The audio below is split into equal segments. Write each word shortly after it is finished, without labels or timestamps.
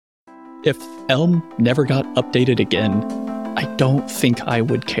if Elm never got updated again, I don't think I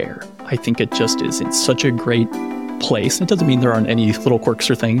would care. I think it just is in such a great place. It doesn't mean there aren't any little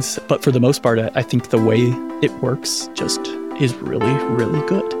quirks or things, but for the most part, I think the way it works just is really, really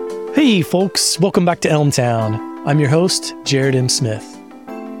good. Hey folks, welcome back to Elm Town. I'm your host, Jared M. Smith.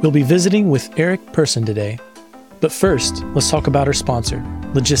 We'll be visiting with Erik Person today. But first, let's talk about our sponsor,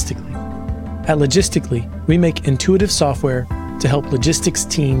 Logistically. At Logistically, we make intuitive software to help logistics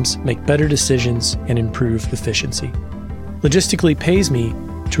teams make better decisions and improve efficiency. Logistically pays me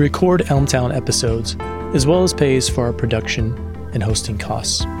to record Elm Town episodes, as well as pays for our production and hosting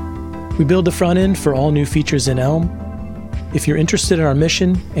costs. We build the front end for all new features in Elm. If you're interested in our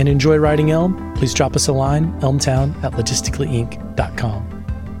mission and enjoy writing Elm, please drop us a line, elmtown@logisticallyinc.com.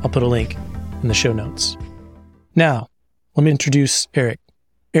 I'll put a link in the show notes. Now, let me introduce Erik.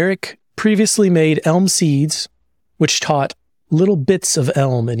 Erik previously made Elm Seeds, which taught little bits of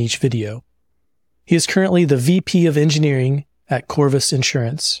Elm in each video. He is currently the VP of Engineering at Corvus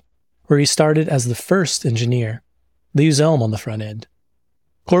Insurance, where he started as the first engineer. They use Elm on the front end.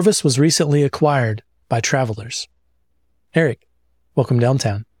 Corvus was recently acquired by Travelers. Erik, welcome to Elm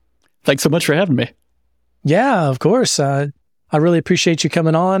Town. Thanks so much for having me. Yeah, of course. I really appreciate you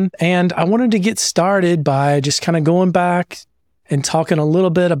coming on. And I wanted to get started by just kind of going back and talking a little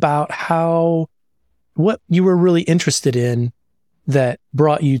bit about what you were really interested in that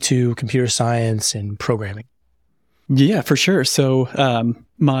brought you to computer science and programming. Yeah, for sure. So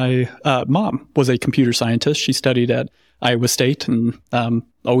my mom was a computer scientist. She studied at Iowa State and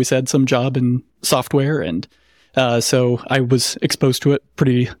always had some job in software. And so I was exposed to it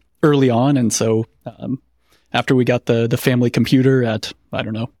pretty early on. And so after we got the family computer at, I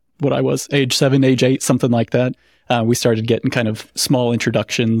don't know what I was, age 7, age 8, something like that, we started getting kind of small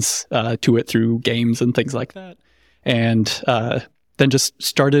introductions to it through games and things like that. And then just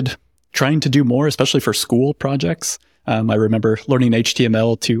started trying to do more, especially for school projects. I remember learning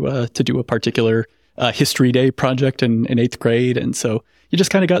HTML to do a particular history day project in 8th grade. And so you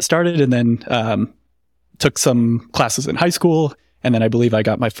just kind of got started and then took some classes in high school. And then I believe I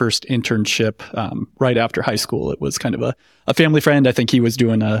got my first internship right after high school. It was kind of a family friend. I think he was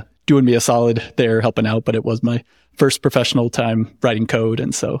doing me a solid there, helping out, but it was my first professional time writing code.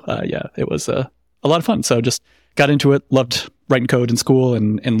 And so, yeah, it was a lot of fun. So just got into it, loved writing code in school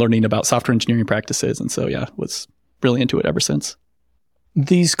and learning about software engineering practices. And so, yeah, was really into it ever since.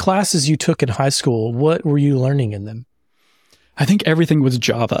 These classes you took in high school, what were you learning in them? I think everything was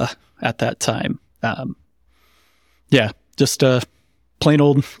Java at that time. Yeah, just plain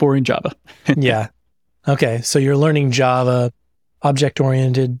old boring Java. Yeah. Okay. So you're learning Java,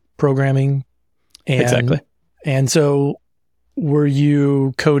 object-oriented programming. Exactly. And so were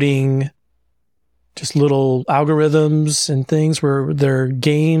you coding just little algorithms and things? Were there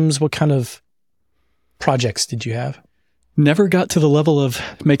games? What kind of projects did you have? Never got to the level of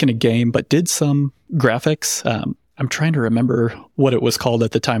making a game, but did some graphics. I'm trying to remember what it was called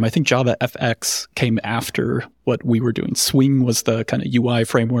at the time. I think Java FX came after what we were doing. Swing was the kind of UI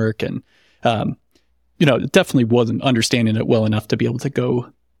framework, and definitely wasn't understanding it well enough to be able to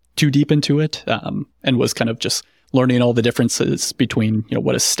go too deep into it, and was kind of just learning all the differences between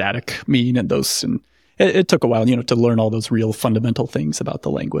what does static mean and those. And it took a while, to learn all those real fundamental things about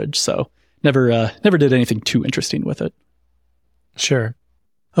the language. So never did anything too interesting with it. Sure.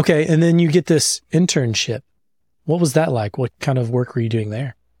 Okay, and then you get this internship. What was that like? What kind of work were you doing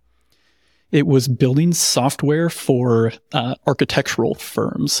there? It was building software for architectural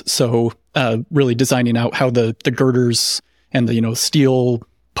firms. So really designing out how the girders and the steel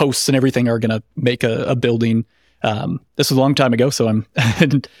posts and everything are going to make a building. This was a long time ago, so I'm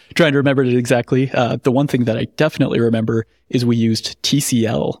trying to remember it exactly. The one thing that I definitely remember is we used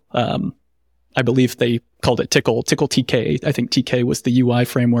TCL. I believe they called it Tickle TK. I think TK was the UI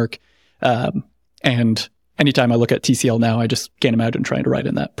framework. And anytime I look at TCL now, I just can't imagine trying to write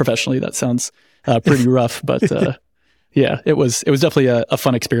in that professionally. That sounds pretty rough, but yeah, it was definitely a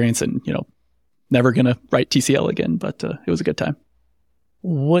fun experience, and never gonna write TCL again, but it was a good time.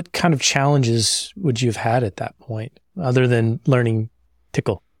 What kind of challenges would you have had at that point, other than learning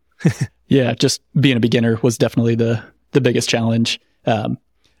Tickle? Yeah, just being a beginner was definitely the biggest challenge.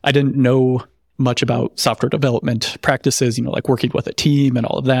 I didn't know much about software development practices, like working with a team and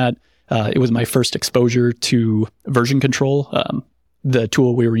all of that. It was my first exposure to version control. The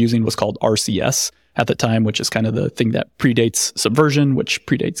tool we were using was called RCS at the time, which is kind of the thing that predates Subversion, which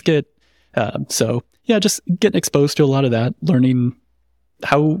predates Git. So yeah, just getting exposed to a lot of that, learning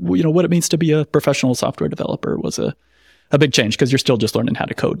how, what it means to be a professional software developer was a big change, because you're still just learning how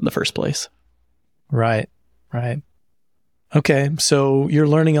to code in the first place. Right. Okay. So you're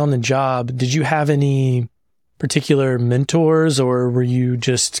learning on the job. Did you have any particular mentors, or were you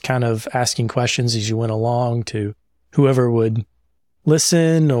just kind of asking questions as you went along to whoever would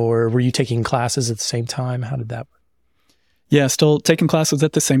listen, or were you taking classes at the same time? How did that work? Yeah, still taking classes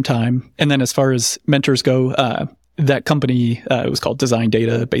at the same time. And then as far as mentors go, that company, it was called Design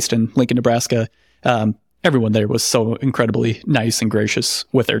Data, based in Lincoln, Nebraska. Everyone there was so incredibly nice and gracious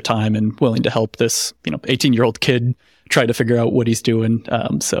with their time and willing to help this, 18-year-old kid try to figure out what he's doing.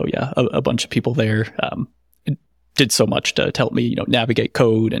 So yeah, a bunch of people there did so much to help me, navigate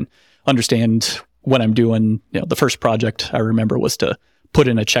code and understand what I'm doing. The first project I remember was to put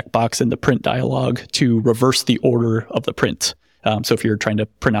in a checkbox in the print dialog to reverse the order of the print. So if you're trying to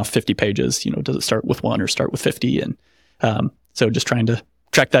print out 50 pages, does it start with 1 or start with 50? And so just trying to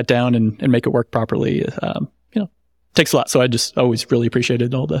track that down and make it work properly, takes a lot. So I just always really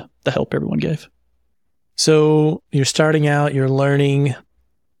appreciated all the help everyone gave. So you're starting out, you're learning.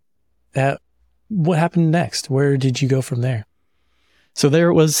 What happened next? Where did you go from there? So there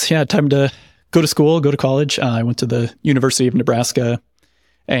it was, time to go to school, go to college. I went to the University of Nebraska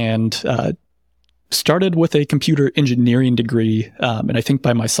and started with a computer engineering degree. And I think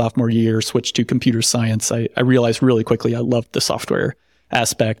by my sophomore year, switched to computer science. I realized really quickly I loved the software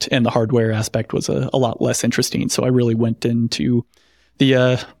aspect, and the hardware aspect was a lot less interesting. So I really went into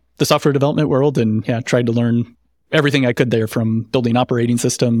the software development world and tried to learn everything I could there, from building operating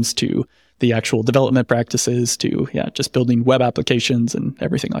systems to the actual development practices to just building web applications and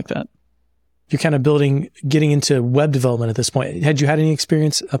everything like that. You're kind of getting into web development at this point. Had you had any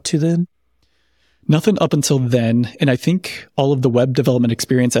experience up to then? Nothing up until then. And I think all of the web development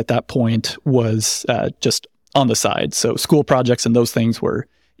experience at that point was just on the side. So school projects and those things were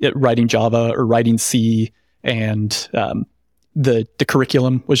writing Java or writing C, and the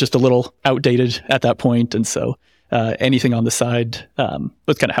curriculum was just a little outdated at that point. And so anything on the side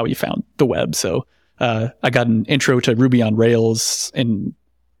was kind of how you found the web. So I got an intro to Ruby on Rails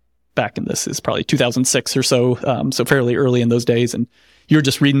back in, this is probably 2006 or so. So fairly early in those days. And you're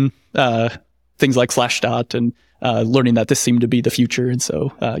just reading things like Slashdot and learning that this seemed to be the future. And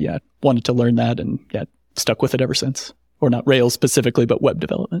so, wanted to learn that and stuck with it ever since. Or not Rails specifically, but web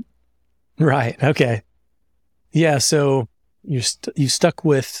development. Right. Okay. Yeah. So you stuck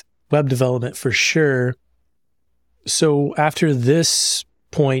with web development for sure. So after this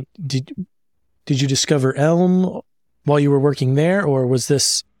point, did you discover Elm while you were working there, or was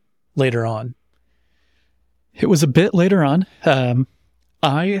this later on? It was a bit later on.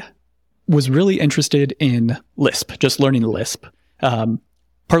 I was really interested in Lisp, just learning Lisp.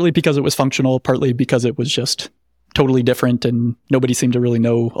 Partly because it was functional, partly because it was just totally different and nobody seemed to really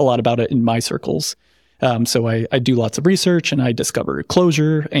know a lot about it in my circles. So I do lots of research and I discover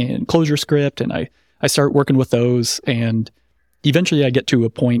Clojure and ClojureScript, and I start working with those, and eventually I get to a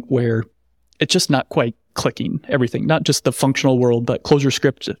point where it's just not quite clicking, everything, not just the functional world, but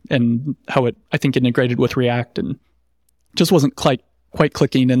ClojureScript and how it, I think, integrated with React, and just wasn't quite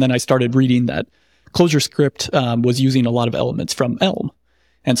clicking. And then I started reading that ClojureScript was using a lot of elements from Elm.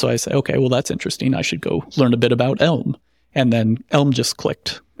 And so I say, okay, well, that's interesting. I should go learn a bit about Elm. And then Elm just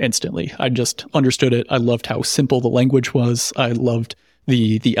clicked instantly. I just understood it. I loved how simple the language was. I loved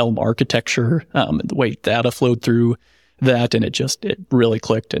the Elm architecture, and the way data flowed through that. And it really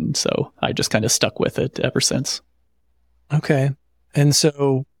clicked. And so I just kind of stuck with it ever since. Okay. And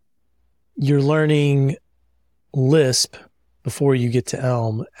so you're learning Lisp before you get to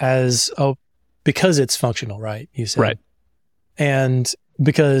Elm because it's functional, right? You said. Right. And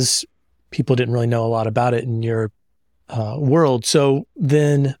because people didn't really know a lot about it in your world. So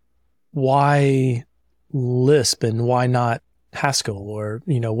then why Lisp and why not Haskell or,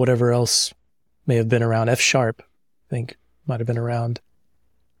 whatever else may have been around? F#, I think, might have been around.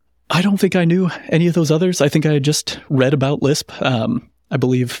 I don't think I knew any of those others. I think I just read about Lisp. I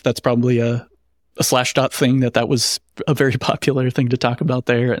believe that's probably a Slashdot thing, that was a very popular thing to talk about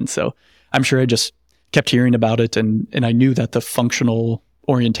there. And so I'm sure I just kept hearing about it, and I knew that the functional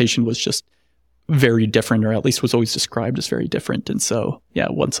orientation was just very different, or at least was always described as very different. And so,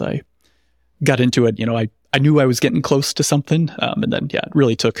 once I got into it, I knew I was getting close to something. And then, it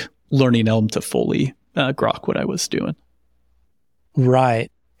really took learning Elm to fully grok what I was doing.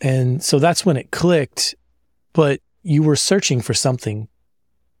 Right. And so that's when it clicked, but you were searching for something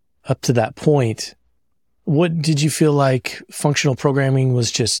up to that point. What did you feel like functional programming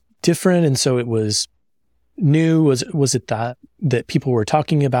was just different, and so it was new? Was it that people were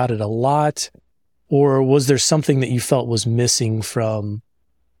talking about it a lot, or was there something that you felt was missing from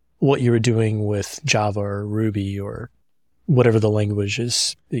what you were doing with Java or Ruby or whatever the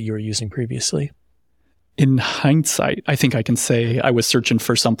languages that you were using previously? In hindsight, I think I can say I was searching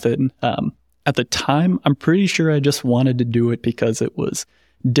for something. At the time, I'm pretty sure I just wanted to do it because it was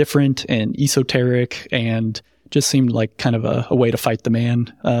different and esoteric and just seemed like kind of a way to fight the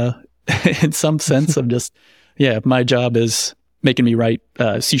man in some sense of just, my job is making me write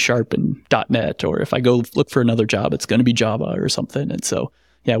C# and .NET, or if I go look for another job, it's going to be Java or something. And so,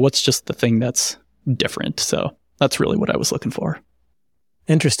 what's just the thing that's different? So that's really what I was looking for.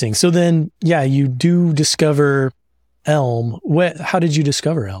 Interesting. So then, you do discover Elm. How did you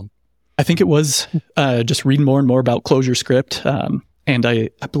discover Elm? I think it was just reading more and more about ClojureScript. And I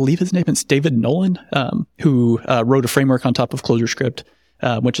believe his name is David Nolan, who wrote a framework on top of ClojureScript,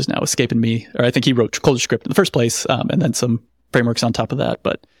 which is now escaping me. Or I think he wrote ClojureScript in the first place, and then some frameworks on top of that.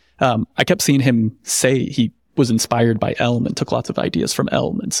 But I kept seeing him say he was inspired by Elm and took lots of ideas from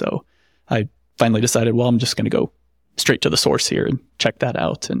Elm. And so I finally decided, well, I'm just going to go straight to the source here and check that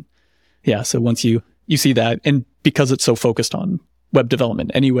out. And so once you see that, and because it's so focused on web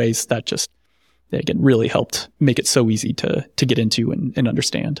development anyways, that just, again, really helped make it so easy to get into and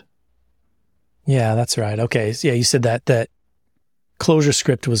understand. Yeah, that's right. Okay. So you said that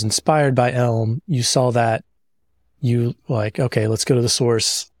ClojureScript was inspired by Elm. You saw that, you like, okay, let's go to the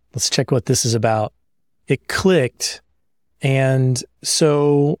source. Let's check what this is about. It clicked. And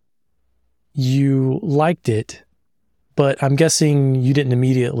so you liked it, but I'm guessing you didn't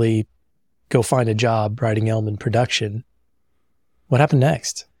immediately go find a job writing Elm in production. What happened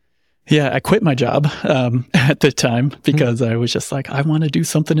next? I quit my job at the time because I was just like, I want to do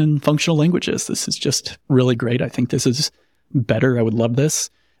something in functional languages. This is just really great. I think this is better. I would love this.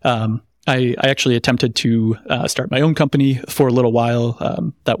 I actually attempted to start my own company for a little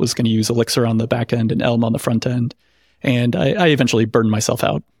while. That was going to use Elixir on the back end and Elm on the front end. And I eventually burned myself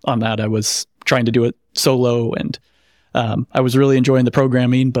out on that. I was trying to do it solo, and I was really enjoying the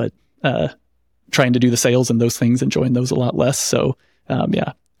programming, but trying to do the sales and those things, enjoying those a lot less. So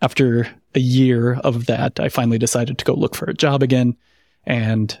after a year of that, I finally decided to go look for a job again,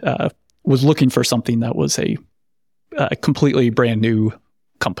 and was looking for something that was a completely brand new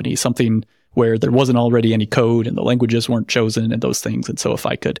company, something where there wasn't already any code and the languages weren't chosen and those things. And so if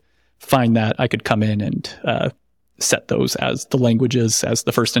I could find that, I could come in and set those as the languages as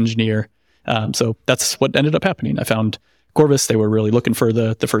the first engineer. So that's what ended up happening. I found Corvus. They were really looking for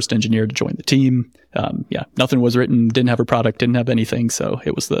the first engineer to join the team. Nothing was written, didn't have a product, didn't have anything. So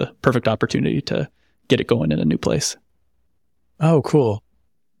it was the perfect opportunity to get it going in a new place. Oh, cool.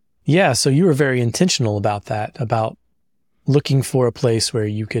 Yeah. So you were very intentional about that, about looking for a place where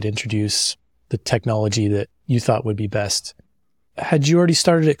you could introduce the technology that you thought would be best. Had you already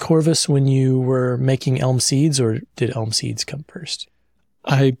started at Corvus when you were making Elm Seeds, or did Elm Seeds come first?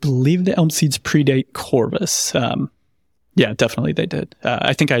 I believe the Elm Seeds predate Corvus. Yeah, definitely they did.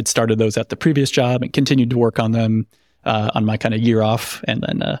 I think I had started those at the previous job and continued to work on them on my kind of year off. And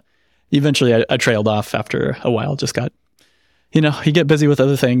then eventually I trailed off after a while, just got, you get busy with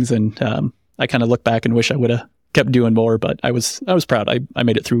other things. And I kind of look back and wish I would have kept doing more, but I was proud. I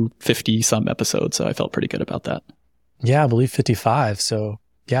made it through 50 some episodes, so I felt pretty good about that. Yeah, I believe 55. So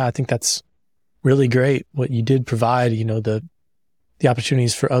yeah, I think that's really great what you did provide, the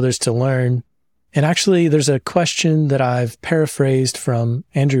opportunities for others to learn. And actually, there's a question that I've paraphrased from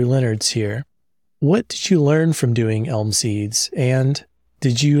Andrew Leonard's here. What did you learn from doing Elm Seeds? And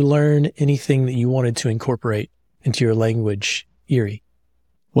did you learn anything that you wanted to incorporate into your language, Erie?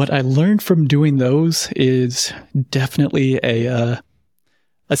 What I learned from doing those is definitely a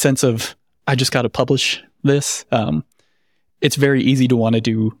sense of, I just got to publish this. It's very easy to want to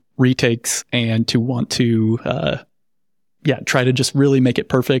do retakes and to want to, try to just really make it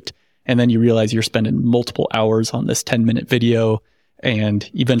perfect. And then you realize you're spending multiple hours on this 10-minute video, and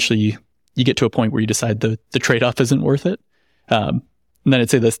eventually you get to a point where you decide the trade-off isn't worth it. And then I'd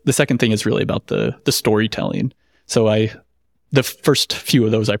say the second thing is really about the storytelling. So the first few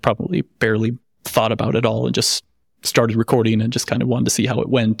of those, I probably barely thought about it all and just started recording and just kind of wanted to see how it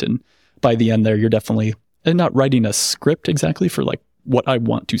went. And by the end there, you're definitely not writing a script exactly for like what I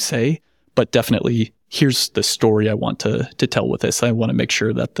want to say, but definitely here's the story I want to tell with this. I want to make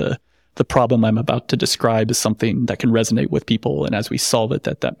sure that the problem I'm about to describe is something that can resonate with people. And as we solve it,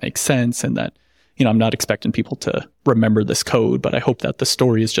 that makes sense. And that, I'm not expecting people to remember this code, but I hope that the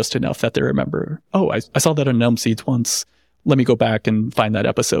story is just enough that they remember, oh, I saw that on Elm Seeds once. Let me go back and find that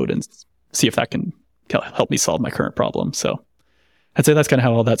episode and see if that can help me solve my current problem. So I'd say that's kind of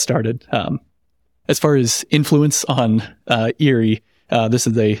how all that started. As far as influence on Erie, this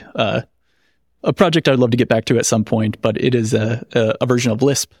is a project I'd love to get back to at some point, but it is a version of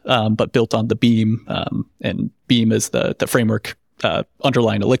Lisp, but built on the Beam. And Beam is the framework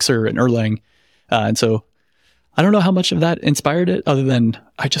underlying Elixir and Erlang. And so I don't know how much of that inspired it, other than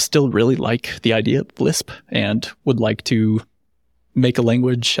I just still really like the idea of Lisp and would like to make a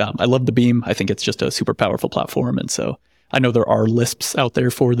language. I love the Beam. I think it's just a super powerful platform. And so I know there are Lisps out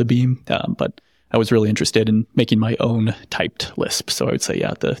there for the Beam, but I was really interested in making my own typed Lisp. So I would say,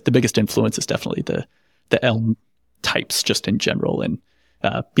 yeah, the biggest influence is definitely the Elm types just in general, and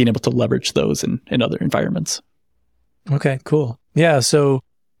being able to leverage those in other environments. Okay, cool. Yeah, so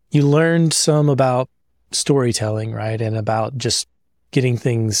you learned some about storytelling, right? And about just getting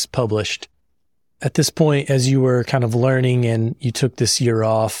things published. At this point, as you were kind of learning and you took this year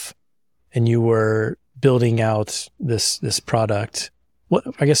off and you were building out this product,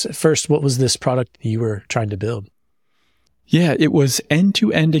 I guess at first, what was this product you were trying to build? Yeah, it was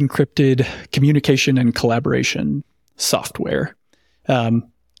end-to-end encrypted communication and collaboration software.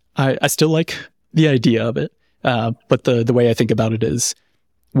 I still like the idea of it, but the way I think about it is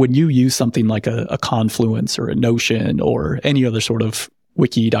when you use something like a Confluence or a Notion or any other sort of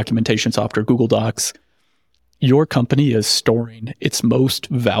wiki documentation software, Google Docs, your company is storing its most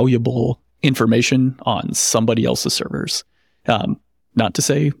valuable information on somebody else's servers. Not to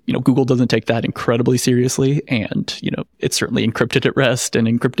say, Google doesn't take that incredibly seriously, and, it's certainly encrypted at rest and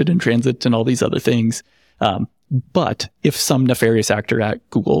encrypted in transit and all these other things. But if some nefarious actor at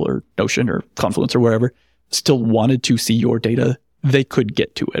Google or Notion or Confluence or wherever still wanted to see your data, they could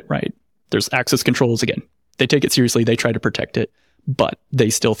get to it, right? There's access controls. Again, they take it seriously. They try to protect it, but they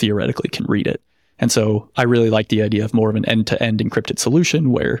still theoretically can read it. And so I really like the idea of more of an end-to-end encrypted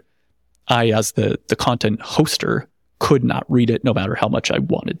solution where I, as the content hoster, could not read it no matter how much I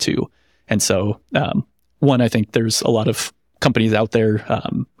wanted to. And so, one, I think there's a lot of companies out there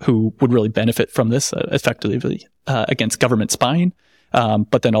who would really benefit from this effectively against government spying,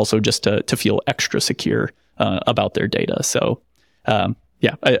 but then also just to feel extra secure about their data. So,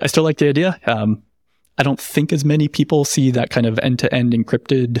 I still like the idea. I don't think as many people see that kind of end-to-end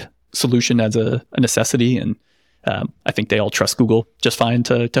encrypted solution as a necessity. And I think they all trust Google just fine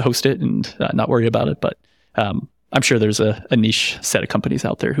to host it and not worry about it. But I'm sure there's a niche set of companies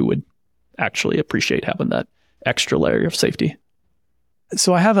out there who would actually appreciate having that extra layer of safety.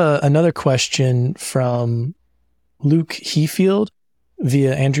 So I have another question from Luke Heafield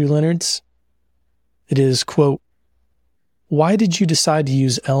via Andrew Leonard's. It is, quote, "Why did you decide to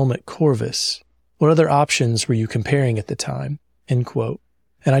use Elm at Corvus? What other options were you comparing at the time?" End quote.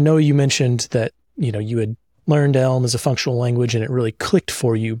 And I know you mentioned that, you had learned Elm as a functional language and it really clicked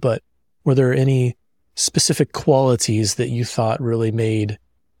for you, but were there any specific qualities that you thought really made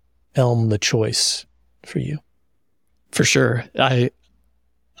Elm the choice for you? For sure.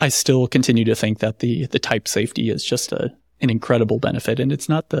 I still continue to think that the type safety is just an incredible benefit. And it's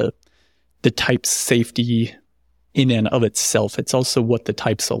not the type safety in and of itself. It's also what the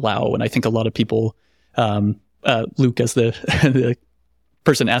types allow. And I think a lot of people, Luke, as the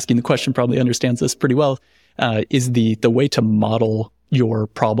person asking the question, probably understands this pretty well, is the way to model your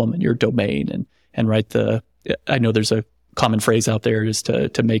problem and your domain. And right, I know there's a common phrase out there is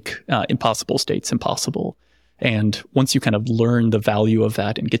to make impossible states impossible. And once you kind of learn the value of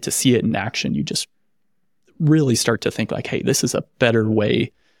that and get to see it in action, you just really start to think like, hey, this is a better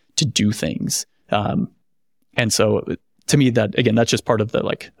way to do things. And so to me, that, again, that's just part of the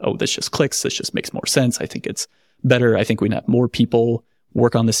like, oh, this just clicks. This just makes more sense. I think it's better. I think we can have more people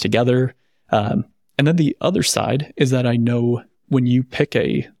work on this together. And then the other side is that I know when you pick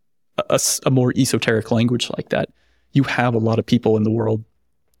a more esoteric language like that, you have a lot of people in the world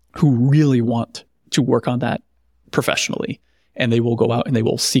who really want to work on that professionally, and they will go out and they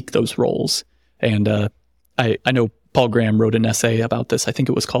will seek those roles. And I know Paul Graham wrote an essay about this. I think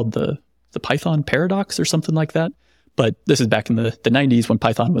it was called the Python Paradox or something like that. But this is back in the 90s when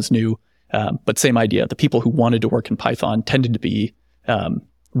Python was new. But same idea. The people who wanted to work in Python tended to be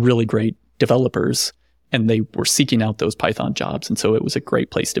really great developers, and they were seeking out those Python jobs. And so it was a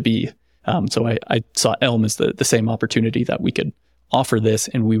great place to be. So I saw Elm as the same opportunity that we could offer this,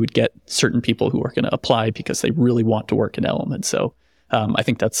 and we would get certain people who are going to apply because they really want to work in Elm. And so I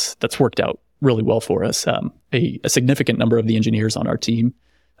think that's worked out really well for us. A significant number of the engineers on our team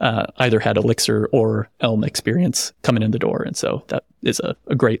either had Elixir or Elm experience coming in the door. And so that is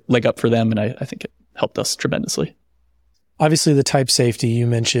a great leg up for them. And I think it helped us tremendously. Obviously, the type safety you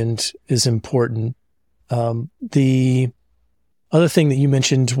mentioned is important. The other thing that you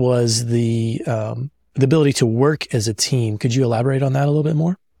mentioned was the ability to work as a team. Could you elaborate on that a little bit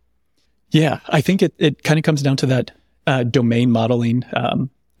more? Yeah, I think it kind of comes down to that domain modeling.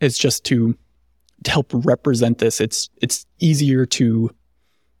 It's just to help represent this. It's easier to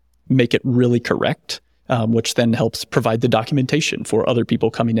make it really correct which then helps provide the documentation for other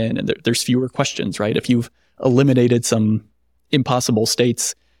people coming in. And there's fewer questions, right? If you've eliminated some impossible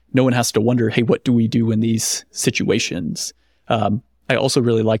states, no one has to wonder, hey, what do we do in these situations? I also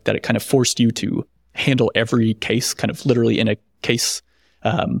really like that it kind of forced you to handle every case kind of literally in a case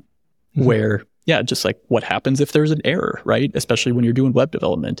where, just like what happens if there's an error, right? Especially when you're doing web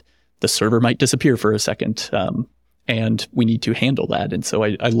development, the server might disappear for a second, and we need to handle that. And so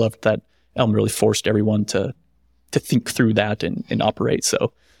I loved that Elm really forced everyone to think through that and operate.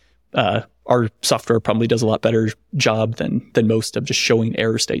 So our software probably does a lot better job than most of just showing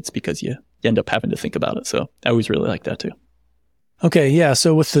error states because you end up having to think about it. So I always really like that too. Okay, yeah.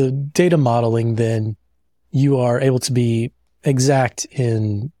 So with the data modeling, then you are able to be exact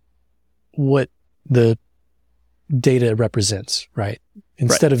in what the data represents, right?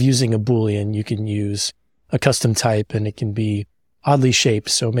 Instead of using a Boolean, you can use a custom type and it can be oddly shaped.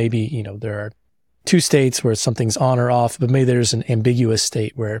 So maybe, there are two states where something's on or off, but maybe there's an ambiguous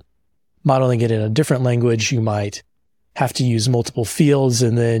state where modeling it in a different language, you might have to use multiple fields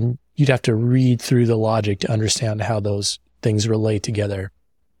and then you'd have to read through the logic to understand how those things relate together.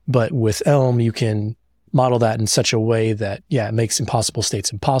 But with Elm, you can model that in such a way that, it makes impossible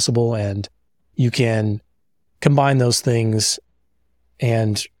states impossible, and you can combine those things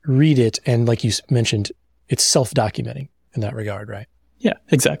and read it. And like you mentioned, it's self-documenting in that regard, right? Yeah,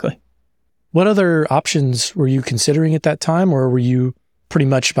 exactly. What other options were you considering at that time, or were you pretty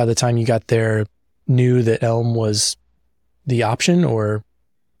much by the time you got there knew that Elm was the option, or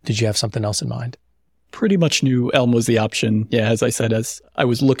did you have something else in mind? Pretty much knew Elm was the option. Yeah, as I said, as I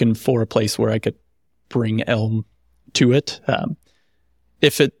was looking for a place where I could bring Elm to it.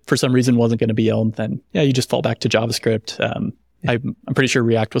 If it, for some reason, wasn't going to be Elm, then you just fall back to JavaScript. I'm pretty sure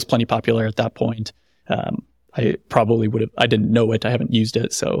React was plenty popular at that point. I probably would have, I didn't know it, I haven't used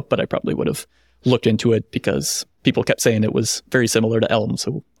it, but I probably would have looked into it because people kept saying it was very similar to Elm,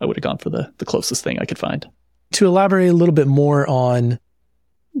 so I would have gone for the closest thing I could find. To elaborate a little bit more on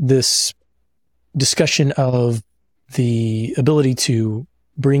this discussion of the ability to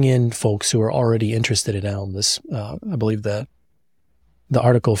bring in folks who are already interested in Elm, I believe the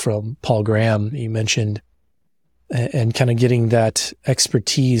article from Paul Graham you mentioned, and kind of getting that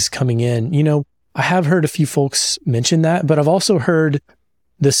expertise coming in. I have heard a few folks mention that, but I've also heard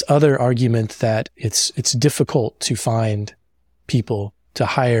this other argument that it's difficult to find people to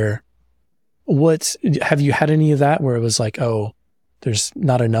hire. Have you had any of that where it was like, oh, there's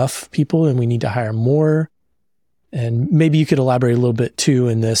not enough people and we need to hire more? And maybe you could elaborate a little bit too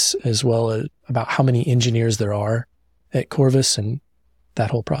in this as well about how many engineers there are at Corvus and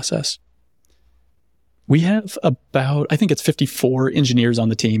that whole process. We have about, I think it's 54 engineers on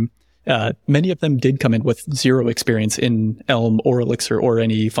the team. Many of them did come in with zero experience in Elm or Elixir or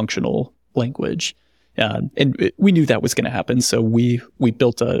any functional language. And we knew that was going to happen. So we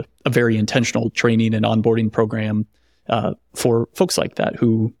built a very intentional training and onboarding program for folks like that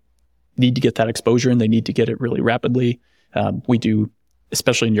who need to get that exposure and they need to get it really rapidly. We do,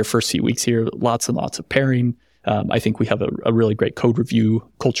 especially in your first few weeks here, lots and lots of pairing. I think we have a really great code review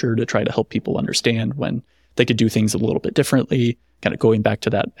culture to try to help people understand when they could do things a little bit differently. Kind of going back to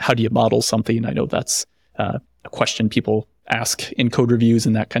that, how do you model something? I know that's a question people ask in code reviews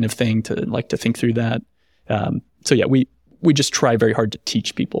and that kind of thing, to think through that. We just try very hard to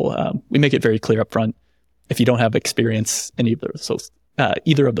teach people. We make it very clear up front. If you don't have experience in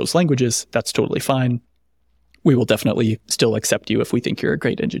either of those languages, that's totally fine. We will definitely still accept you if we think you're a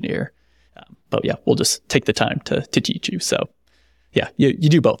great engineer. We'll just take the time to teach you. So you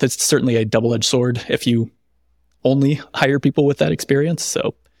do both. It's certainly a double-edged sword if you only hire people with that experience.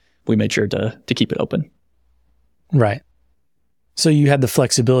 So we made sure to keep it open. Right. So you had the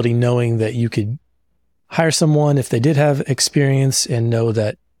flexibility knowing that you could hire someone if they did have experience and know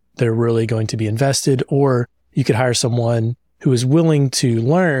that they're really going to be invested, or you could hire someone who is willing to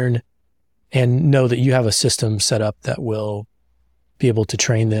learn and know that you have a system set up that will be able to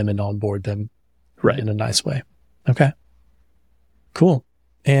train them and onboard them in a nice way. Okay, cool.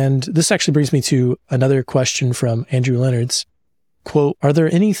 And this actually brings me to another question from Andrew Leonard's. Quote, are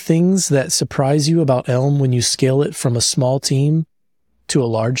there any things that surprise you about Elm when you scale it from a small team to a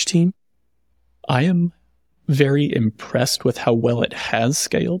large team? I am very impressed with how well it has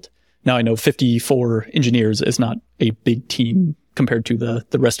scaled. Now, I know 54 engineers is not a big team compared to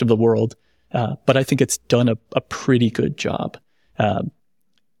the rest of the world, but I think it's done a pretty good job.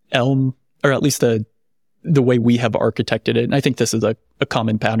 Elm, or at least the way we have architected it, and I think this is a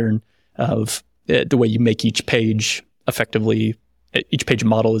common pattern of the way you make each page effectively. Each page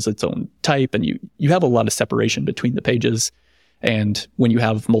model is its own type, and you have a lot of separation between the pages. And when you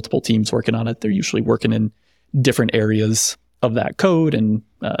have multiple teams working on it, they're usually working in different areas of that code and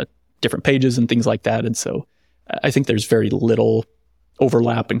different pages and things like that. And so I think there's very little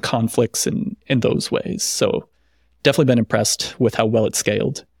overlap and conflicts in those ways. So definitely been impressed with how well it's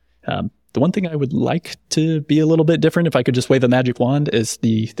scaled. The one thing I would like to be a little bit different, if I could just wave a magic wand, is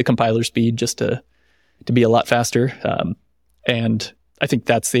the compiler speed, just to be a lot faster. And I think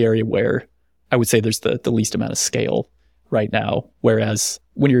that's the area where I would say there's the least amount of scale right now. Whereas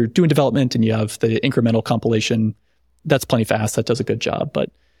when you're doing development and you have the incremental compilation, that's plenty fast. That does a good job.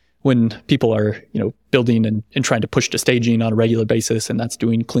 But when people are, building and trying to push to staging on a regular basis, and that's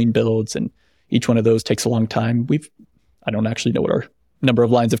doing clean builds, and each one of those takes a long time. I don't actually know what our number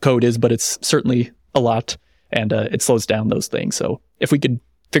of lines of code is, but it's certainly a lot, and it slows down those things. So if we could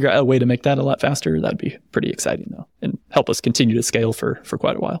figure out a way to make that a lot faster, that'd be pretty exciting, though, and help us continue to scale for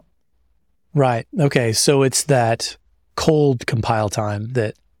quite a while. Right. Okay. So it's that cold compile time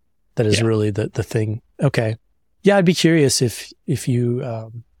that is really the thing. Okay. Yeah, I'd be curious if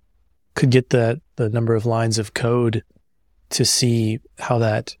you could get the number of lines of code to see how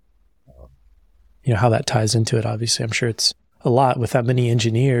that ties into it. Obviously, I'm sure it's a lot with that many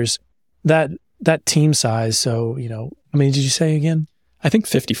engineers, that team size. So, how many did you say again? I think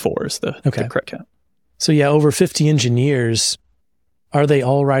 54 is the correct count. So yeah, over 50 engineers. Are they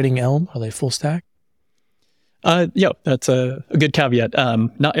all writing Elm? Are they full stack? Yeah, that's a good caveat.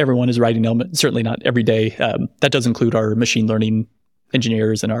 Not everyone is writing Elm, certainly not every day. That does include our machine learning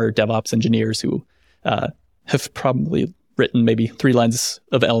engineers and our DevOps engineers who have probably written maybe 3 lines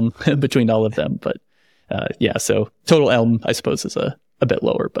of Elm between all of them. But so total Elm, I suppose, is a bit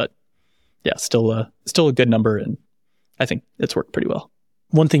lower. But yeah, still a good number, and I think it's worked pretty well.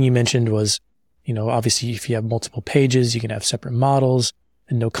 One thing you mentioned was, obviously if you have multiple pages, you can have separate models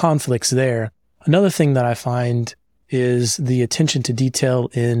and no conflicts there. Another thing that I find is the attention to detail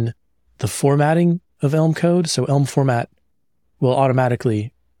in the formatting of Elm code. So Elm format will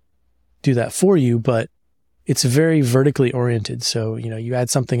automatically do that for you, but it's very vertically oriented. So, you add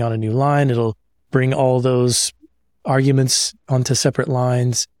something on a new line, it'll bring all those arguments onto separate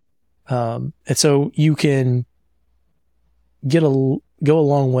lines. And so you can go a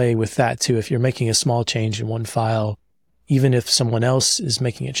long way with that too. If you're making a small change in one file, even if someone else is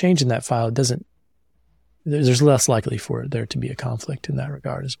making a change in that file, there's less likely for there to be a conflict in that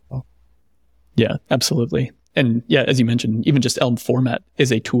regard as well. Yeah, absolutely. And yeah, as you mentioned, even just Elm format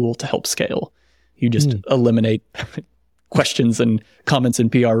is a tool to help scale. You just eliminate questions and comments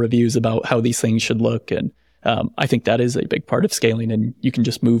and PR reviews about how these things should look. And I think that is a big part of scaling, and you can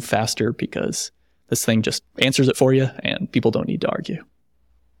just move faster because this thing just answers it for you and people don't need to argue.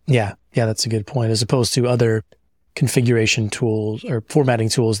 Yeah, that's a good point, as opposed to other configuration tools or formatting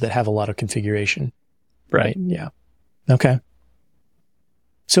tools that have a lot of configuration. Right. Yeah. Okay.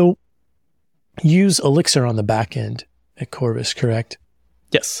 So use Elixir on the back end at Corvus, correct?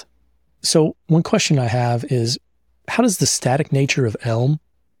 Yes. So one question I have is, how does the static nature of Elm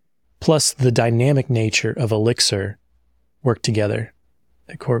plus the dynamic nature of Elixir work together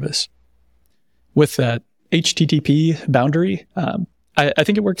at Corvus? With that HTTP boundary, I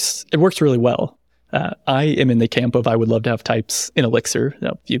think it works really well. I am in the camp of I would love to have types in Elixir.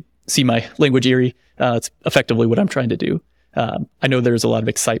 Now, if you see my language Erie, it's effectively what I'm trying to do. I know there's a lot of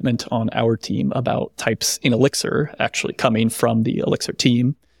excitement on our team about types in Elixir actually coming from the Elixir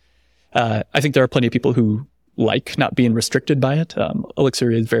team. I think there are plenty of people who like not being restricted by it.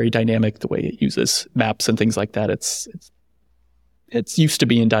 Elixir is very dynamic the way it uses maps and things like that. It's used to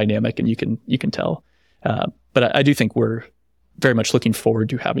being dynamic, and you can tell. But I do think we're very much looking forward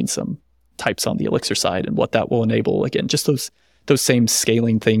to having some types on the Elixir side, and what that will enable. Again, just those same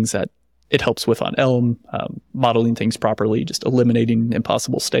scaling things that it helps with on Elm, modeling things properly, just eliminating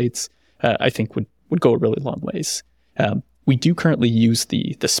impossible states, I think would go a really long ways. We do currently use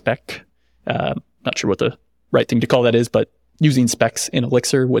the spec. Not sure what the right thing to call that is, but using specs in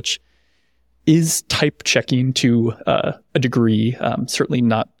Elixir, which is type checking to a degree, certainly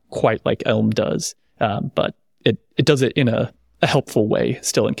not quite like Elm does, but it does it in a helpful way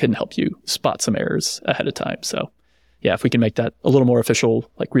still, and can help you spot some errors ahead of time. So yeah, if we can make that a little more official,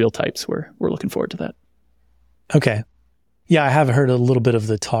 like real types, we're looking forward to that. Okay. Yeah, I have heard a little bit of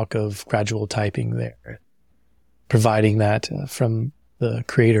the talk of gradual typing there, providing that from the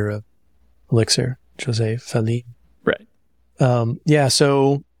creator of Elixir, Jose Fali. Right. Yeah,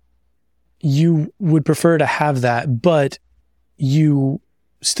 so you would prefer to have that, but you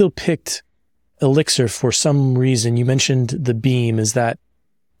still picked Elixir for some reason. You mentioned the beam. Is that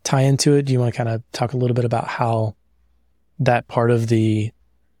tie into it? Do you want to kind of talk a little bit about how that part of the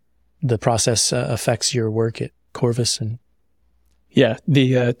process affects your work at Corvus? And Yeah,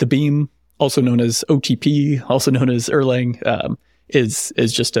 the beam, also known as OTP, also known as Erlang, is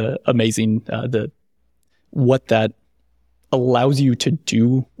just amazing. What that allows you to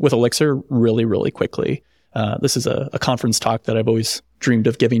do with Elixir really, really quickly. This is a conference talk that I've always dreamed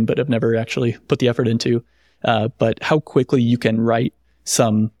of giving, but have never actually put the effort into. But how quickly you can write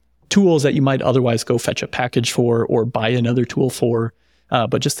some tools that you might otherwise go fetch a package for or buy another tool for.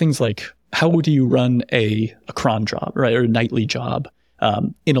 But just things like, how do you run a cron job, right, or a nightly job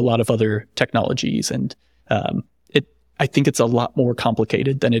in a lot of other technologies? And I think it's a lot more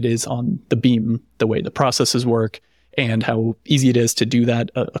complicated than it is on the beam, the way the processes work and how easy it is to do that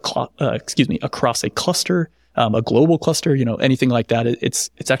across a cluster, a global cluster, anything like that. It's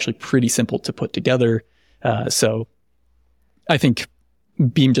actually pretty simple to put together. So I think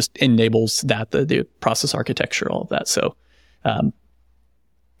Beam just enables that, the process architecture, all of that. So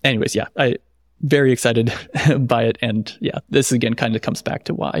anyways, yeah, I very excited by it. And yeah, this again kind of comes back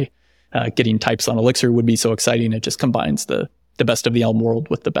to why getting types on Elixir would be so exciting. It just combines the best of the Elm world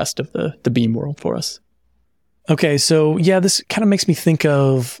with the best of the Beam world for us. Okay, so yeah, this kind of makes me think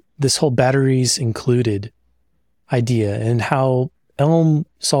of this whole batteries included idea and how Elm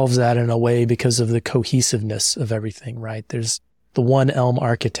solves that in a way because of the cohesiveness of everything, right? There's the one Elm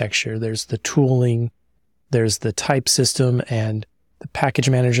architecture, there's the tooling, there's the type system and the package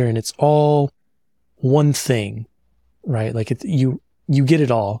manager, and it's all one thing, right? Like you get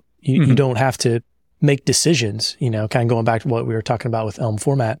it all. You don't have to make decisions, kind of going back to what we were talking about with Elm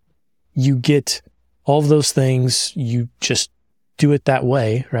format. You get all of those things, you just do it that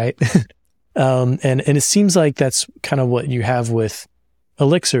way, right? And it seems like that's kind of what you have with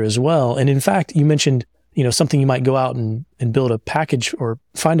Elixir as well. And in fact, you mentioned, something you might go out and build a package or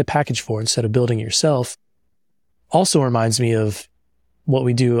find a package for instead of building it yourself. Also reminds me of what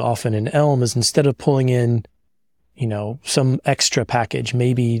we do often in Elm is instead of pulling in, some extra package,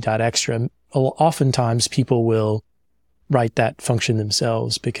 maybe .extra, oftentimes people will write that function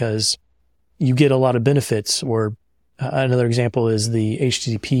themselves because you get a lot of benefits. Or another example is the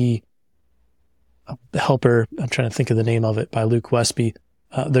HTTP helper. I'm trying to think of the name of it, by Luke Westby.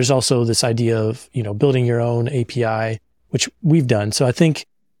 There's also this idea of, building your own API, which we've done. So I think,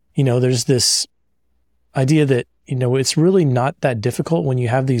 there's this idea that, it's really not that difficult when you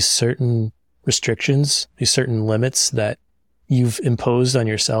have these certain restrictions, these certain limits that you've imposed on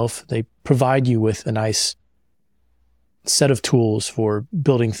yourself. They provide you with a nice set of tools for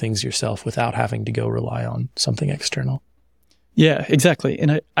building things yourself without having to go rely on something external. Yeah, exactly.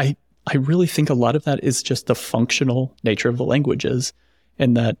 And I really think a lot of that is just the functional nature of the languages,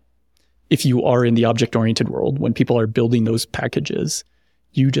 and that if you are in the object-oriented world, when people are building those packages,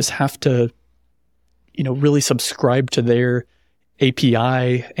 you just have to, really subscribe to their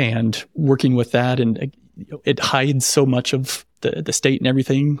API and working with that. And it hides so much of the state and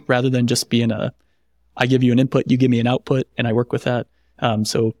everything rather than just being I give you an input, you give me an output, and I work with that.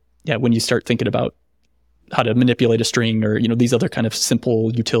 So yeah, when you start thinking about how to manipulate a string or, these other kind of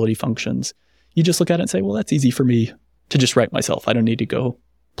simple utility functions, you just look at it and say, well, that's easy for me to just write myself. I don't need to go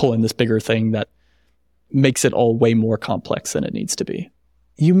pull in this bigger thing that makes it all way more complex than it needs to be.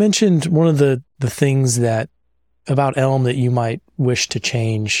 You mentioned one of the things that about Elm that you might wish to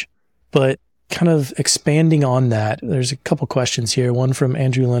change, but kind of expanding on that, there's a couple questions here, one from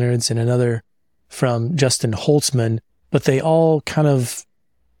Andrew Leonards and another from Justin Holtzman, but they all kind of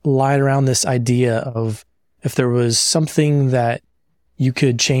lied around this idea of if there was something that you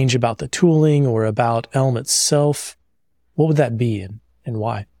could change about the tooling or about Elm itself, what would that be and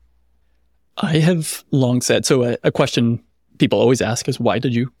why? I have long said, so a question people always ask is, why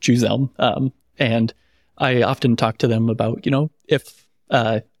did you choose Elm? And I often talk to them about, if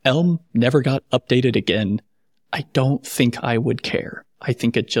Elm never got updated again, I don't think I would care. I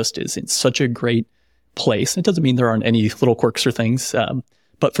think it just is in such a great place. It doesn't mean there aren't any little quirks or things,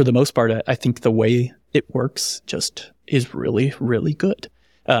 but for the most part, I think the way it works just is really, really good.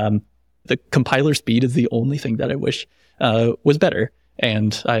 The compiler speed is the only thing that I wish was better.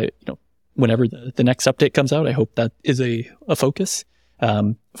 And whenever the next update comes out, I hope that is a focus.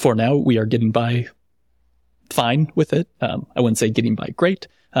 For now, we are getting by fine with it. I wouldn't say getting by great,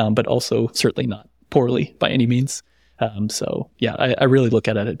 but also certainly not poorly by any means. So yeah, I really look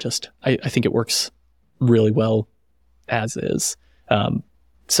at it I think it works really well as is.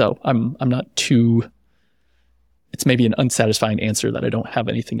 So I'm not too, it's maybe an unsatisfying answer that I don't have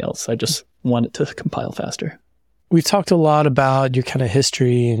anything else. I just want it to compile faster. We've talked a lot about your kind of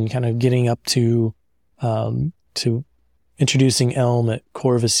history and kind of getting up to introducing Elm at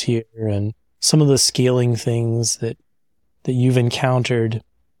Corvus here and some of the scaling things that you've encountered,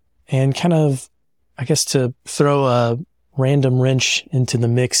 and kind of, I guess, to throw random wrench into the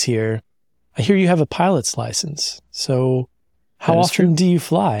mix here. I hear you have a pilot's license. So how often do you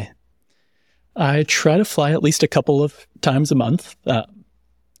fly? I try to fly at least a couple of times a month.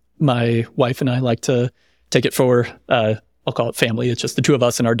 My wife and I like to take it for, I'll call it family. It's just the two of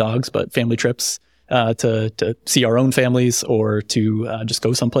us and our dogs, but family trips to see our own families or to just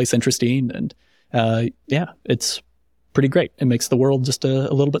go someplace interesting. And it's pretty great. It makes the world just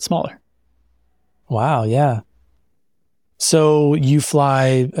a little bit smaller. Wow, yeah. So you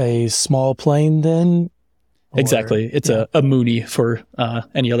fly a small plane then? Exactly. It's a Mooney for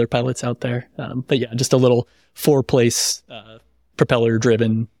any other pilots out there. But yeah, just a little 4-place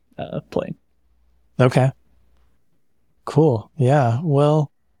propeller-driven plane. Okay. Cool. Yeah.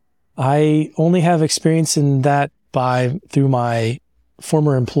 Well, I only have experience in that through my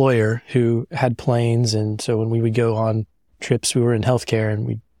former employer who had planes. And so when we would go on trips, we were in healthcare and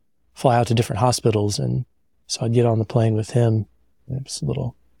we'd fly out to different hospitals. And so I'd get on the plane with him. It was a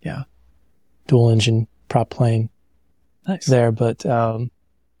little, dual engine prop plane there. But I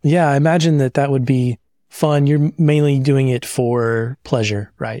imagine that would be fun. You're mainly doing it for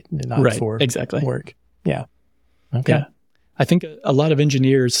pleasure, right? Not for exactly. work. Yeah. Okay. Yeah. I think a lot of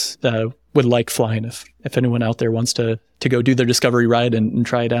engineers would like flying if anyone out there wants to go do their discovery ride and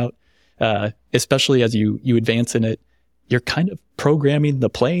try it out. Especially as you advance in it, you're kind of programming the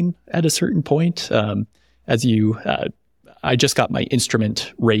plane at a certain point. I just got my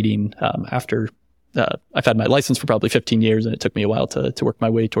instrument rating after I've had my license for probably 15 years, and it took me a while to work my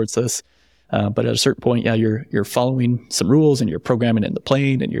way towards this. But at a certain point, you're following some rules and you're programming in the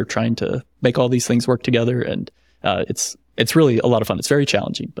plane and you're trying to make all these things work together. And it's really a lot of fun. It's very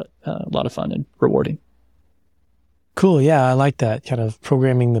challenging, but a lot of fun and rewarding. Cool. Yeah, I like that kind of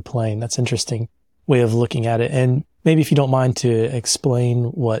programming the plane. That's an interesting way of looking at it. And maybe if you don't mind to explain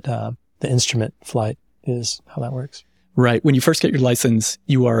what the instrument flight is, how that works. Right. When you first get your license,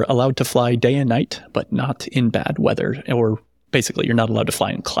 you are allowed to fly day and night, but not in bad weather, or basically you're not allowed to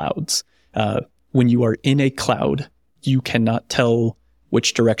fly in clouds. When you are in a cloud, you cannot tell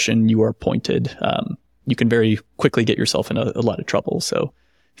which direction you are pointed. You can very quickly get yourself in a lot of trouble. So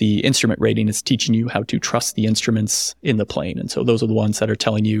the instrument rating is teaching you how to trust the instruments in the plane. And so those are the ones that are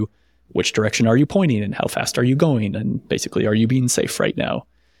telling you which direction are you pointing and how fast are you going? And basically, are you being safe right now?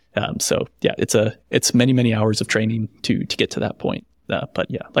 It's many, many hours of training to get to that point. But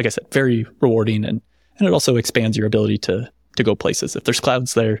yeah, like I said, very rewarding. And it also expands your ability to go places. If there's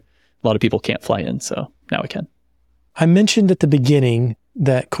clouds there, a lot of people can't fly in. So now I can. I mentioned at the beginning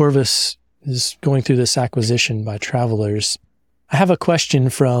that Corvus is going through this acquisition by Travelers. I have a question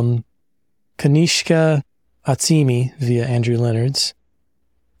from Kanishka Atsimi via Andrew Leonards.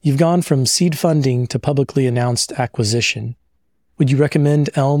 You've gone from seed funding to publicly announced acquisition. Would you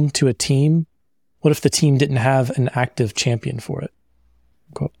recommend Elm to a team? What if the team didn't have an active champion for it?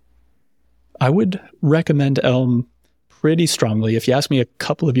 Cool. I would recommend Elm pretty strongly. If you asked me a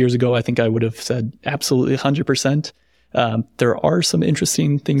couple of years ago, I think I would have said absolutely 100%. There are some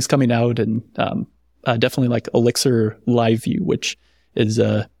interesting things coming out, and definitely like Elixir Live View, which is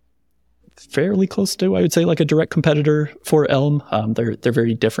fairly close to, I would say, like a direct competitor for Elm. They're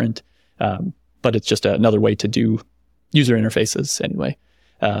very different, but it's just another way to do user interfaces anyway.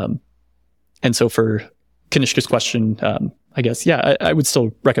 And so for Kanishka's question, I guess, I would still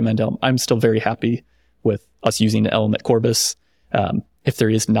recommend Elm. I'm still very happy with us using Elm at Corvus. If there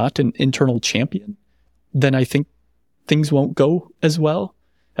is not an internal champion, then I think things won't go as well.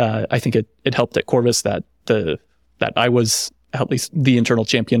 I think it helped at Corvus that I was at least the internal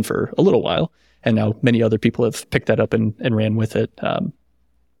champion for a little while, and now many other people have picked that up and ran with it.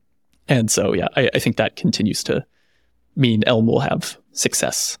 And so, I think that continues to mean Elm will have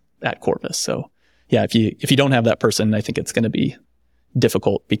success at Corvus. So if you don't have that person, I think it's going to be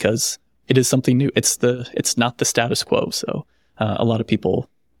difficult because it is something new. It's not the status quo. So a lot of people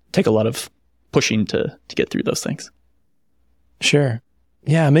take a lot of pushing to get through those things. Sure.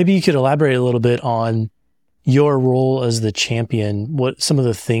 Yeah. Maybe you could elaborate a little bit on your role as the champion, what some of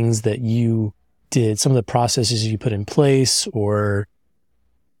the things that you did, some of the processes you put in place or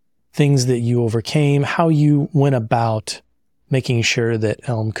things that you overcame, how you went about making sure that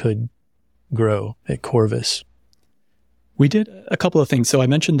Elm could grow at Corvus. We did a couple of things. So I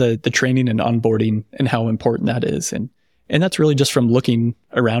mentioned the training and onboarding and how important that is. And that's really just from looking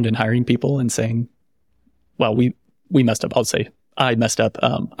around and hiring people and saying, well, we messed up. I'll say I messed up.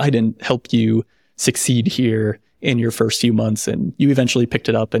 I didn't help you succeed here in your first few months, and you eventually picked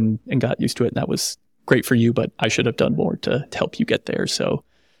it up and got used to it. And that was great for you, but I should have done more to help you get there. So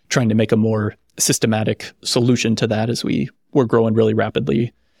trying to make a more systematic solution to that as we were growing really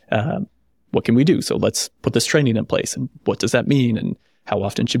rapidly. what can we do? So let's put this training in place. And what does that mean? And how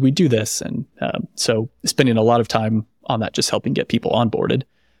often should we do this? And so spending a lot of time on that, just helping get people onboarded.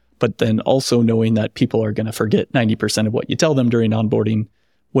 But then also knowing that people are going to forget 90% of what you tell them during onboarding.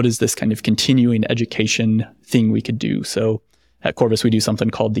 What is this kind of continuing education thing we could do? So at Corvus, we do something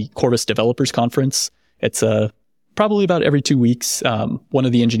called the Corvus Developers Conference. It's probably about every 2 weeks. One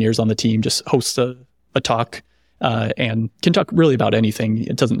of the engineers on the team just hosts a talk and can talk really about anything.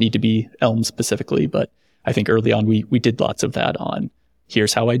 It doesn't need to be Elm specifically, but I think early on we did lots of that on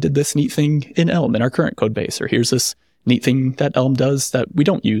here's how I did this neat thing in Elm in our current code base, or here's this neat thing that Elm does that we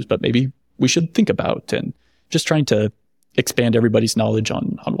don't use, but maybe we should think about, and just trying to expand everybody's knowledge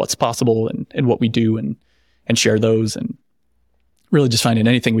on what's possible and what we do and share those, and really just finding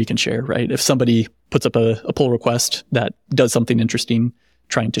anything we can share, right? If somebody puts up a pull request that does something interesting,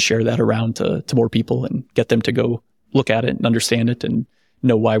 trying to share that around to more people and get them to go look at it and understand it and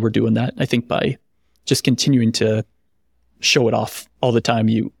know why we're doing that. I think by just continuing to show it off all the time,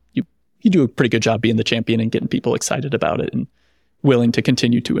 you do a pretty good job being the champion and getting people excited about it and willing to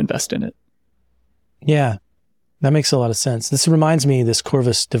continue to invest in it. Yeah, that makes a lot of sense. This reminds me, this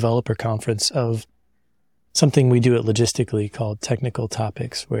Corvus Developer Conference, of something we do at Logistically called Technical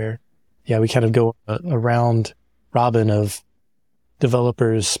Topics, where, we kind of go around robin of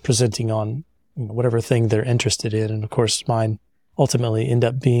developers presenting on whatever thing they're interested in. And of course, mine ultimately end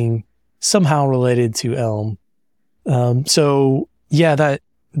up being somehow related to Elm.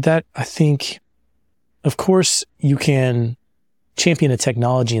 That I think, of course, you can champion a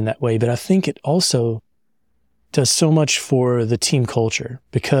technology in that way, but I think it also does so much for the team culture,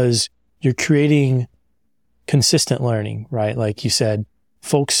 because you're creating consistent learning, right? Like you said,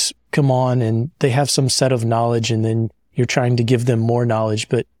 folks come on and they have some set of knowledge, and then you're trying to give them more knowledge,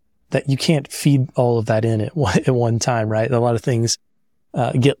 but that you can't feed all of that in at one time, right? A lot of things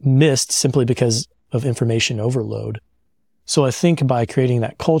get missed simply because of information overload. So I think by creating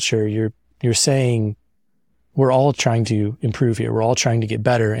that culture, you're saying we're all trying to improve here. We're all trying to get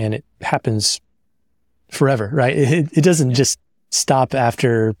better, and it happens forever, right? It doesn't just stop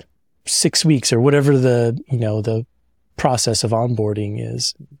after 6 weeks or whatever the process of onboarding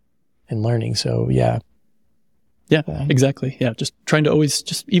is and learning. So yeah, exactly. Yeah, just trying to always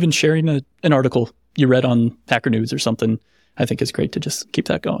just even sharing an article you read on Hacker News or something, I think is great to just keep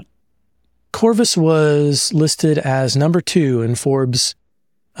that going. Corvus was listed as number 2 in Forbes'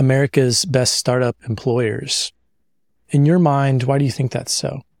 America's Best Startup Employers. In your mind, why do you think that's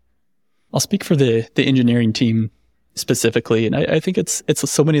so? I'll speak for the engineering team specifically, and I think it's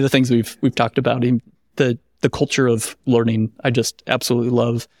so many of the things we've talked about. The culture of learning, I just absolutely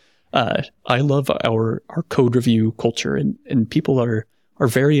love. I love our code review culture, and people are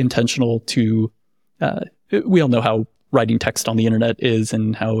very intentional to. We all know how writing text on the internet is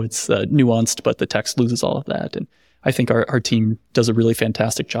and how it's nuanced, but the text loses all of that. And I think our team does a really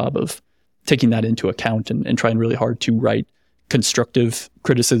fantastic job of taking that into account and trying really hard to write constructive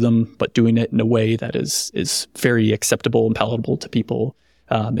criticism, but doing it in a way that is very acceptable and palatable to people.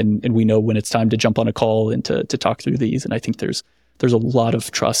 And we know when it's time to jump on a call and to talk through these. And I think there's a lot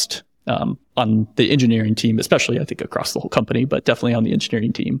of trust on the engineering team, especially I think across the whole company, but definitely on the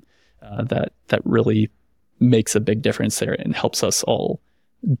engineering team, that really makes a big difference there and helps us all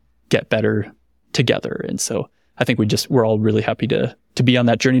get better together. And so I think we're all really happy to be on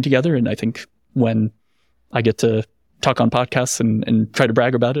that journey together. And I think when I get to talk on podcasts and try to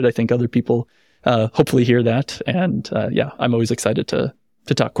brag about it, I think other people hopefully hear that. And I'm always excited to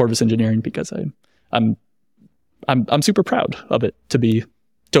talk Corvus engineering, because I'm super proud of it, to be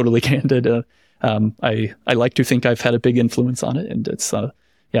totally candid. I like to think I've had a big influence on it, and it's a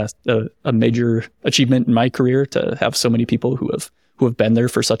major achievement in my career to have so many people who have been there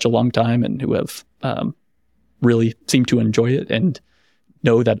for such a long time and who have really seemed to enjoy it and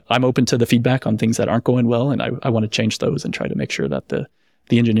know that I'm open to the feedback on things that aren't going well, and I want to change those and try to make sure that the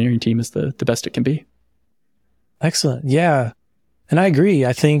engineering team is the best it can be. Excellent. Yeah. And I agree.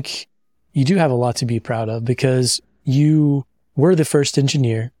 I think you do have a lot to be proud of, because you were the first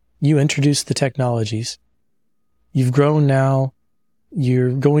engineer. You introduced the technologies. You've grown now.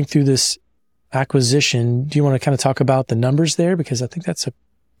 You're going through this acquisition. Do you want to kind of talk about the numbers there? Because I think that's a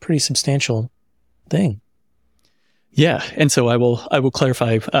pretty substantial thing. Yeah. And so I will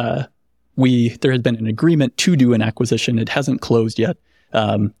clarify, there had been an agreement to do an acquisition. It hasn't closed yet.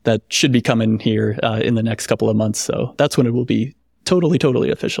 That should be coming here, in the next couple of months. So that's when it will be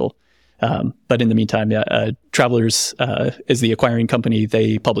totally official. But in the meantime, Travelers, is the acquiring company.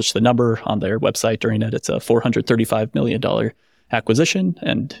 They published the number on their website during it. It's a $435 million acquisition.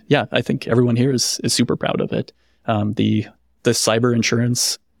 And I think everyone here is super proud of it. The cyber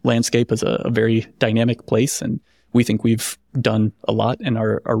insurance landscape is a very dynamic place, and we think we've done a lot and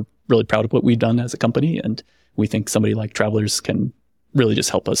are really proud of what we've done as a company. And we think somebody like Travelers can really just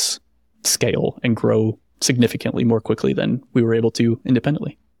help us scale and grow significantly more quickly than we were able to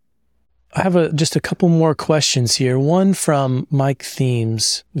independently. I have just a couple more questions here. One from Mike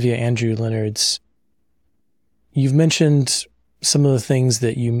Themes via Andrew Leonard's. You've mentioned some of the things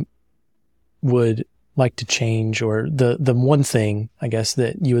that you would like to change, or the one thing, I guess,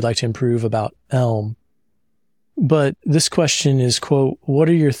 that you would like to improve about Elm. But this question is, quote, what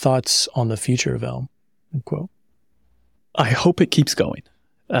are your thoughts on the future of Elm? Unquote. I hope it keeps going.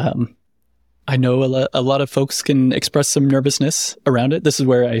 I know a lot of folks can express some nervousness around it. This is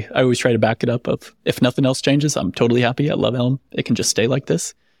where I always try to back it up of, if nothing else changes, I'm totally happy. I love Elm. It can just stay like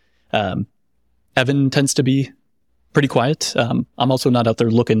this. Evan tends to be pretty quiet. I'm also not out there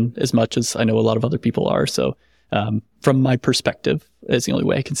looking as much as I know a lot of other people are. So from my perspective, is the only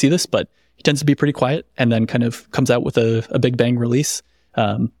way I can see this, but he tends to be pretty quiet and then kind of comes out with a big bang release.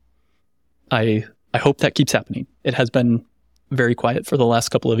 I hope that keeps happening. It has been very quiet for the last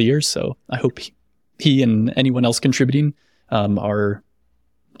couple of years, so I hope he and anyone else contributing are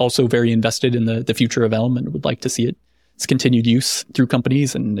also very invested in the future of Elm and would like to see its continued use through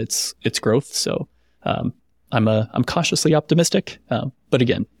companies and its growth. So I'm cautiously optimistic, but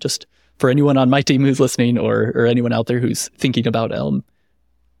again, just for anyone on my team who's listening or anyone out there who's thinking about Elm,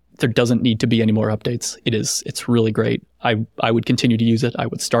 there doesn't need to be any more updates. It's really great. I would continue to use it. I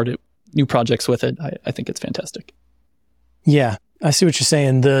would start new projects with it. I think it's fantastic. Yeah, I see what you're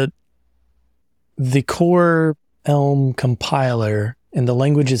saying. The core Elm compiler and the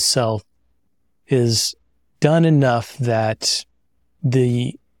language itself is done enough that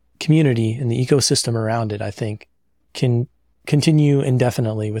the community and the ecosystem around it, I think, can continue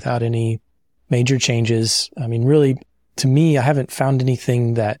indefinitely without any major changes. I mean, really, to me, I haven't found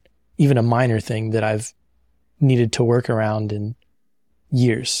anything even a minor thing that I've needed to work around in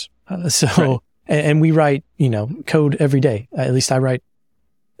years. Right. And we write, code every day. At least I write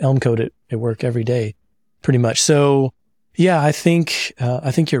Elm code at work every day, pretty much. So yeah, I think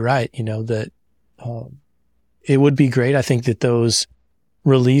you're right. That it would be great. I think that those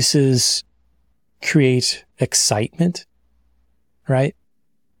releases create excitement, right?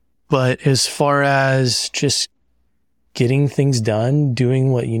 But as far as just getting things done,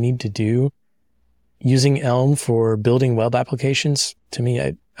 doing what you need to do, using Elm for building web applications, to me,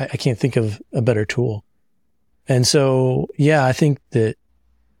 I can't think of a better tool. And so, yeah, I think that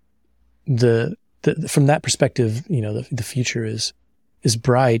from that perspective, the future is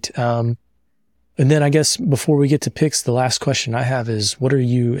bright. And then I guess before we get to picks, the last question I have is, what are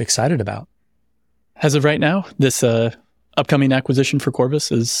you excited about? As of right now, this upcoming acquisition for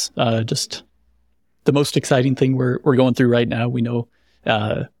Corvus is just the most exciting thing we're going through right now. We know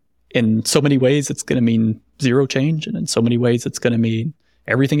in so many ways it's going to mean zero change, and in so many ways it's going to mean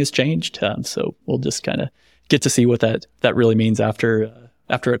everything has changed. So we'll just kind of get to see what that really means after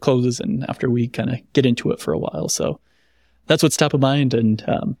it closes and after we kind of get into it for a while. So that's what's top of mind. And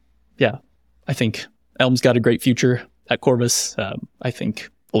yeah, I think Elm's got a great future at Corvus. I think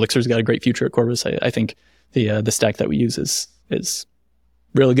Elixir's got a great future at Corvus. I think the stack that we use is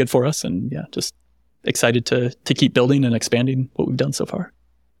really good for us. And yeah, just excited to keep building and expanding what we've done so far.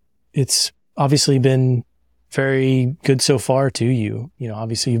 It's obviously been very good so far to you.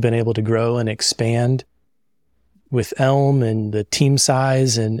 Obviously you've been able to grow and expand with Elm and the team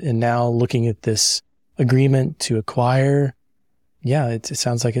size and now looking at this agreement to acquire. Yeah, it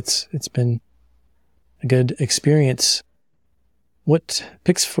sounds like it's been a good experience. What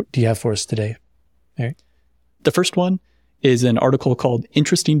picks do you have for us today, Erik? The first one is an article called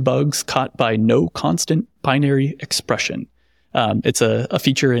Interesting Bugs Caught by No Constant Binary Expression. It's a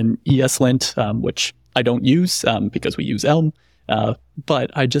feature in ESLint, which I don't use because we use Elm,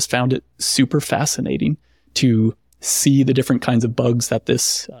 but I just found it super fascinating to see the different kinds of bugs that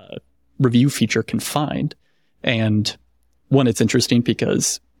this review feature can find. And one, it's interesting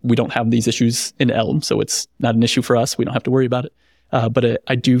because we don't have these issues in Elm, so it's not an issue for us. We don't have to worry about it. But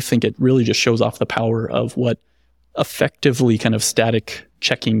I do think it really just shows off the power of what effectively kind of static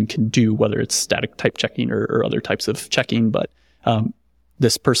checking can do, whether it's static type checking or other types of checking. But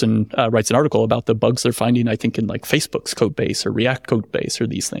this person writes an article about the bugs they're finding, I think, in like Facebook's code base or React code base or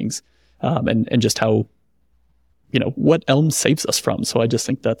these things, and just how, what Elm saves us from. So I just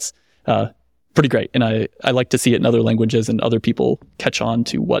think that's pretty great. And I like to see it in other languages and other people catch on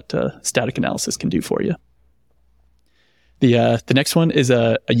to what static analysis can do for you. The next one is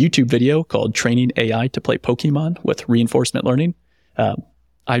a YouTube video called Training AI to Play Pokemon with Reinforcement Learning.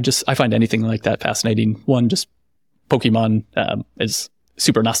 I find anything like that fascinating. One, just Pokemon is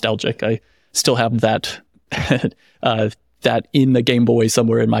super nostalgic. I still have that that in the Game Boy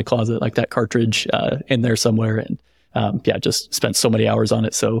somewhere in my closet, like that cartridge in there somewhere. And just spent so many hours on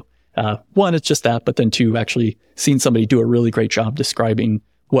it. So one, it's just that, but then two, actually seeing somebody do a really great job describing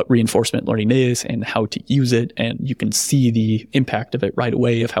what reinforcement learning is and how to use it. And you can see the impact of it right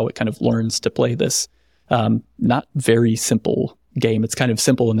away of how it kind of learns to play this not very simple game. It's kind of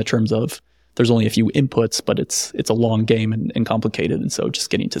simple in the terms of there's only a few inputs, but it's a long game and complicated. And so just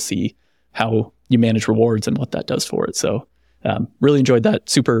getting to see how you manage rewards and what that does for it. So really enjoyed that.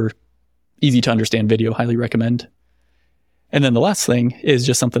 Super easy to understand video. Highly recommend. And then the last thing is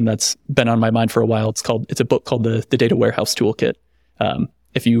just something that's been on my mind for a while. It's a book called the Data Warehouse Toolkit.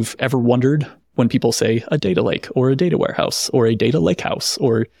 If you've ever wondered when people say a data lake or a data warehouse or a data lake house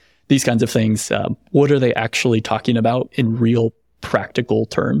or these kinds of things, what are they actually talking about in real practical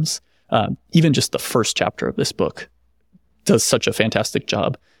terms? Even just the first chapter of this book does such a fantastic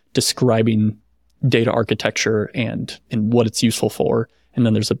job describing data architecture and what it's useful for. And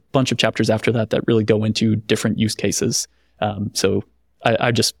then there's a bunch of chapters after that that really go into different use cases. So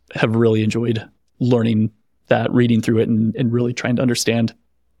I just have really enjoyed learning that, reading through it and really trying to understand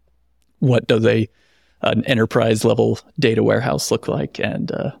what does an enterprise level data warehouse look like,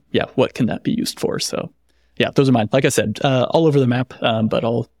 and what can that be used for? So those are mine. Like I said, all over the map, but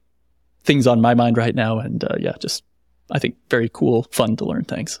all things on my mind right now. And just I think very cool, fun to learn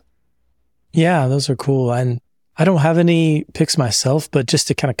things. Yeah, those are cool. And I don't have any picks myself, but just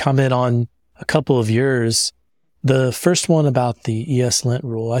to kind of comment on a couple of yours, the first one about the ESLint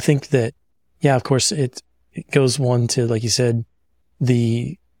rule, I think that, of course, it goes one to, like you said,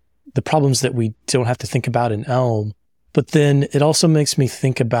 the problems that we don't have to think about in Elm, but then it also makes me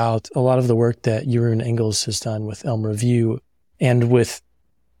think about a lot of the work that Jeroen Engels has done with Elm Review and with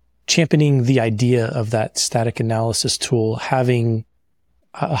championing the idea of that static analysis tool having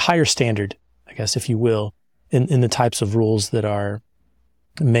a higher standard, I guess, if you will, in the types of rules that are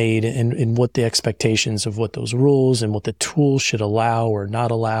made and what the expectations of what those rules and what the tool should allow or not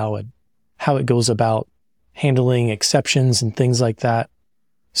allow and how it goes about handling exceptions and things like that.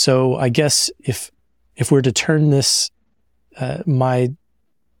 So I guess if we're to turn this, my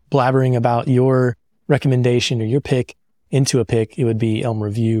blabbering about your recommendation or your pick into a pick, it would be Elm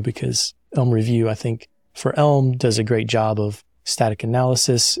Review, because Elm Review, I think, for Elm does a great job of static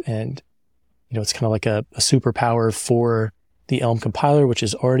analysis, and it's kind of like a superpower for the Elm compiler, which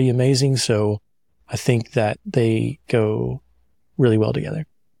is already amazing. So I think that they go really well together.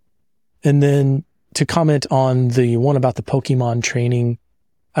 And then to comment on the one about the Pokemon training,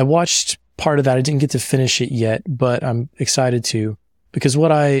 I watched part of that. I didn't get to finish it yet, but I'm excited to, because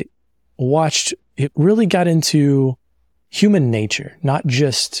what I watched, it really got into human nature, not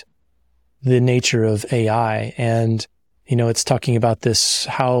just the nature of AI. And, it's talking about this,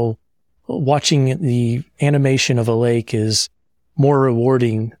 how watching the animation of a lake is more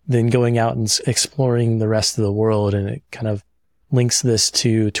rewarding than going out and exploring the rest of the world. And it kind of links this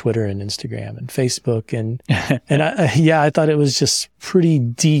to Twitter and Instagram and Facebook. And, I thought it was just pretty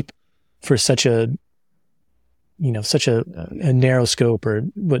deep for such a narrow scope, or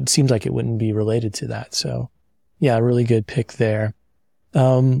what seems like it wouldn't be related to that. So a really good pick there.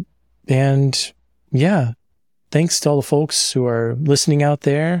 Thanks to all the folks who are listening out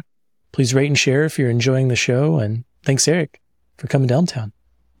there. Please rate and share if you're enjoying the show. And thanks, Erik, for coming to Elm Town.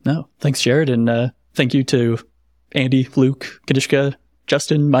 No, thanks, Jared. And thank you to Andy, Luke, Kadishka,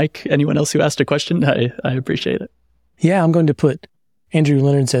 Justin, Mike, anyone else who asked a question. I appreciate it. Yeah, I'm going to put Andrew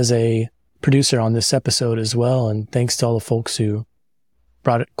Leonards as a producer on this episode as well. And thanks to all the folks who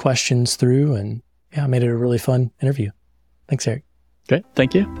brought questions through, and made it a really fun interview. Thanks, Erik. Okay,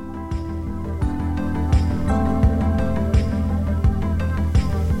 thank you.